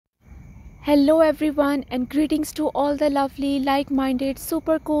Hello everyone and greetings to all the lovely, like-minded,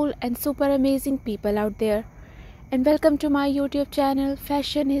 super cool and super amazing people out there. And welcome to my YouTube channel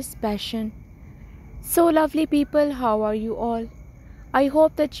Fashion is Passion. So lovely people, how are you all? I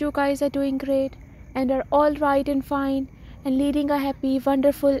hope that you guys are doing great and are all right and fine and leading a happy,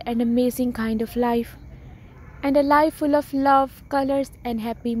 wonderful and amazing kind of life. And a life full of love, colors and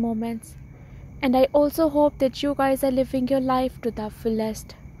happy moments. And I also hope that you guys are living your life to the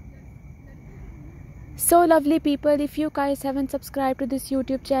fullest. So lovely people, if you guys haven't subscribed to this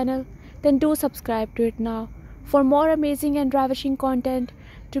YouTube channel, then do subscribe to it now for more amazing and ravishing content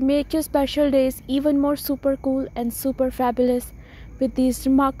to make your special days even more super cool and super fabulous with these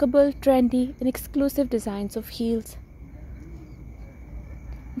remarkable, trendy and exclusive designs of heels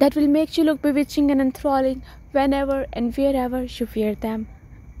that will make you look bewitching and enthralling whenever and wherever you wear them.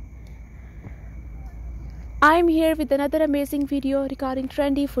 I am here with another amazing video regarding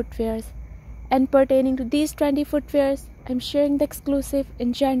trendy footwears. And pertaining to these trendy footwears, I am sharing the exclusive,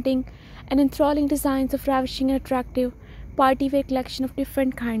 enchanting and enthralling designs of ravishing and attractive party wear collection of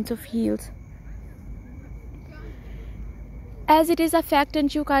different kinds of heels. As it is a fact,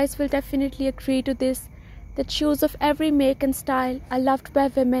 and you guys will definitely agree to this, that shoes of every make and style are loved by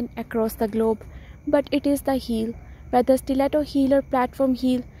women across the globe. But it is the heel, whether stiletto heel or platform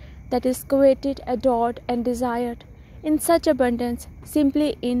heel, that is coveted, adored and desired in such abundance,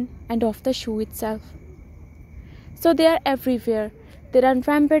 simply in and of the shoe itself. So they are everywhere. They run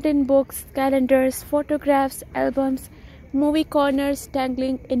rampant in books, calendars, photographs, albums, movie corners,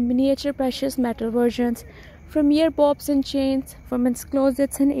 dangling in miniature precious metal versions, from ear bobs and chains, women's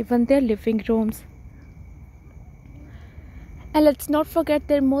closets and even their living rooms. And let's not forget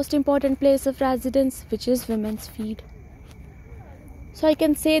their most important place of residence, which is women's feet. So I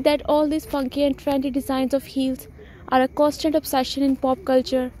can say that all these funky and trendy designs of heels are a constant obsession in pop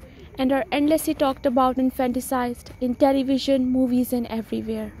culture and are endlessly talked about and fantasized in television, movies and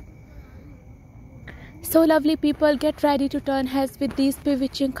everywhere. So lovely people, get ready to turn heads with these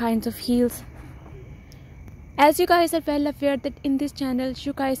bewitching kinds of heels. As you guys are well aware that in this channel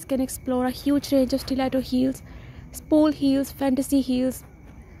you guys can explore a huge range of stiletto heels, spool heels, fantasy heels,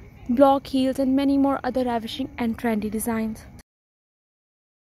 block heels and many more other ravishing and trendy designs.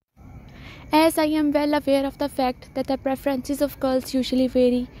 As I am well aware of the fact that the preferences of girls usually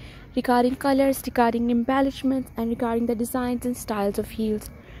vary regarding colors, regarding embellishments and regarding the designs and styles of heels.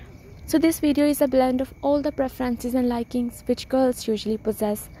 So this video is a blend of all the preferences and likings which girls usually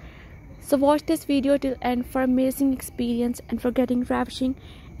possess. So watch this video till end for amazing experience and for getting ravishing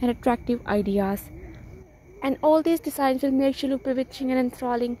and attractive ideas. And all these designs will make you look bewitching and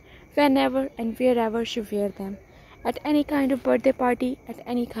enthralling whenever and wherever you wear them. At any kind of birthday party, at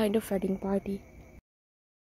any kind of wedding party.